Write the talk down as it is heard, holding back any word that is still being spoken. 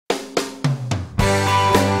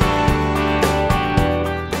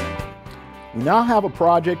We now have a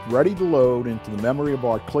project ready to load into the memory of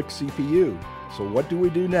our Click CPU. So what do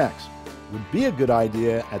we do next? It would be a good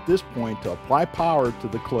idea at this point to apply power to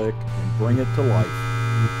the Click and bring it to life.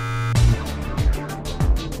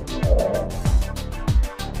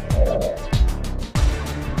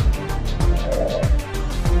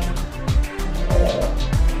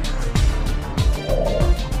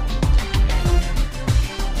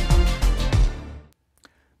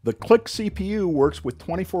 The Click CPU works with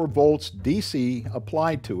 24 volts DC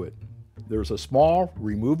applied to it. There's a small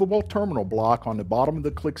removable terminal block on the bottom of the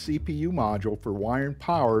Click CPU module for wiring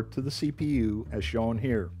power to the CPU as shown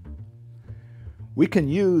here. We can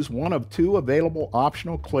use one of two available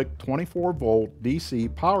optional Click 24 volt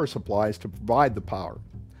DC power supplies to provide the power.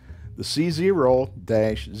 The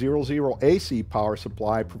C0-00 AC power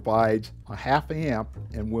supply provides a ½ amp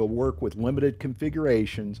and will work with limited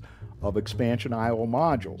configurations of expansion I/O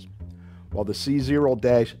modules, while the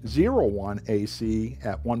C0-01 AC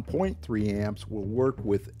at 1.3 amps will work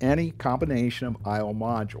with any combination of I/O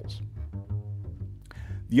modules.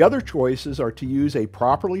 The other choices are to use a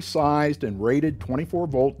properly sized and rated 24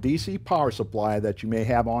 volt DC power supply that you may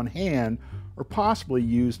have on hand, or possibly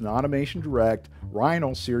use an AutomationDirect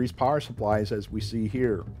Rhino series power supplies as we see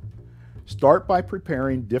here. Start by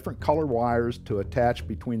preparing different color wires to attach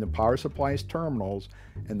between the power supply's terminals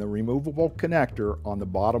and the removable connector on the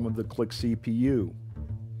bottom of the Click CPU.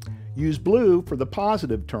 Use blue for the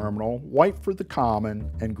positive terminal, white for the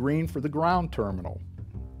common, and green for the ground terminal.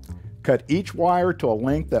 Cut each wire to a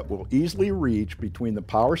length that will easily reach between the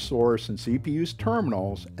power source and CPU's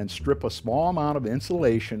terminals and strip a small amount of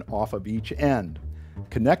insulation off of each end.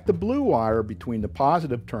 Connect the blue wire between the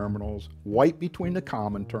positive terminals, white between the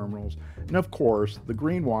common terminals, and of course the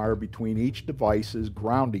green wire between each device's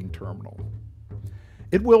grounding terminal.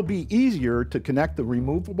 It will be easier to connect the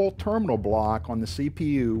removable terminal block on the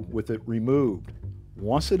CPU with it removed.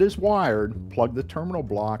 Once it is wired, plug the terminal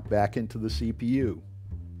block back into the CPU.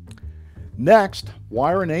 Next,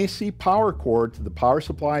 wire an AC power cord to the power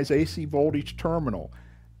supply's AC voltage terminal.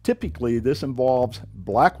 Typically, this involves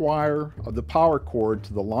black wire of the power cord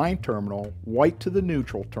to the line terminal, white to the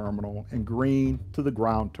neutral terminal, and green to the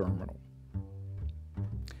ground terminal.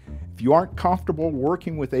 If you aren't comfortable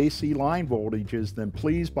working with AC line voltages, then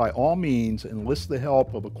please by all means enlist the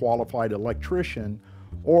help of a qualified electrician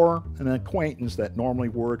or an acquaintance that normally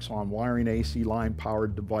works on wiring AC line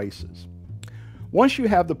powered devices. Once you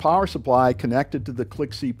have the power supply connected to the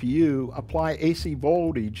Click CPU, apply AC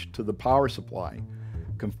voltage to the power supply.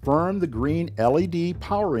 Confirm the green LED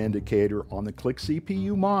power indicator on the Click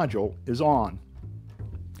CPU module is on.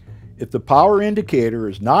 If the power indicator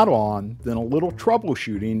is not on, then a little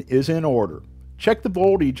troubleshooting is in order. Check the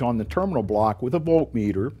voltage on the terminal block with a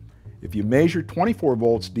voltmeter. If you measure 24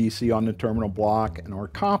 volts DC on the terminal block and are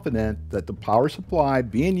confident that the power supply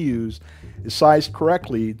being used is sized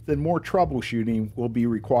correctly, then more troubleshooting will be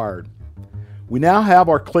required. We now have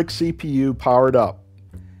our Click CPU powered up.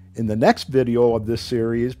 In the next video of this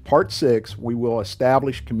series, part 6, we will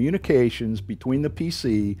establish communications between the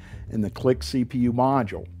PC and the Click CPU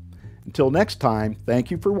module. Until next time,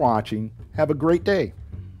 thank you for watching. Have a great day.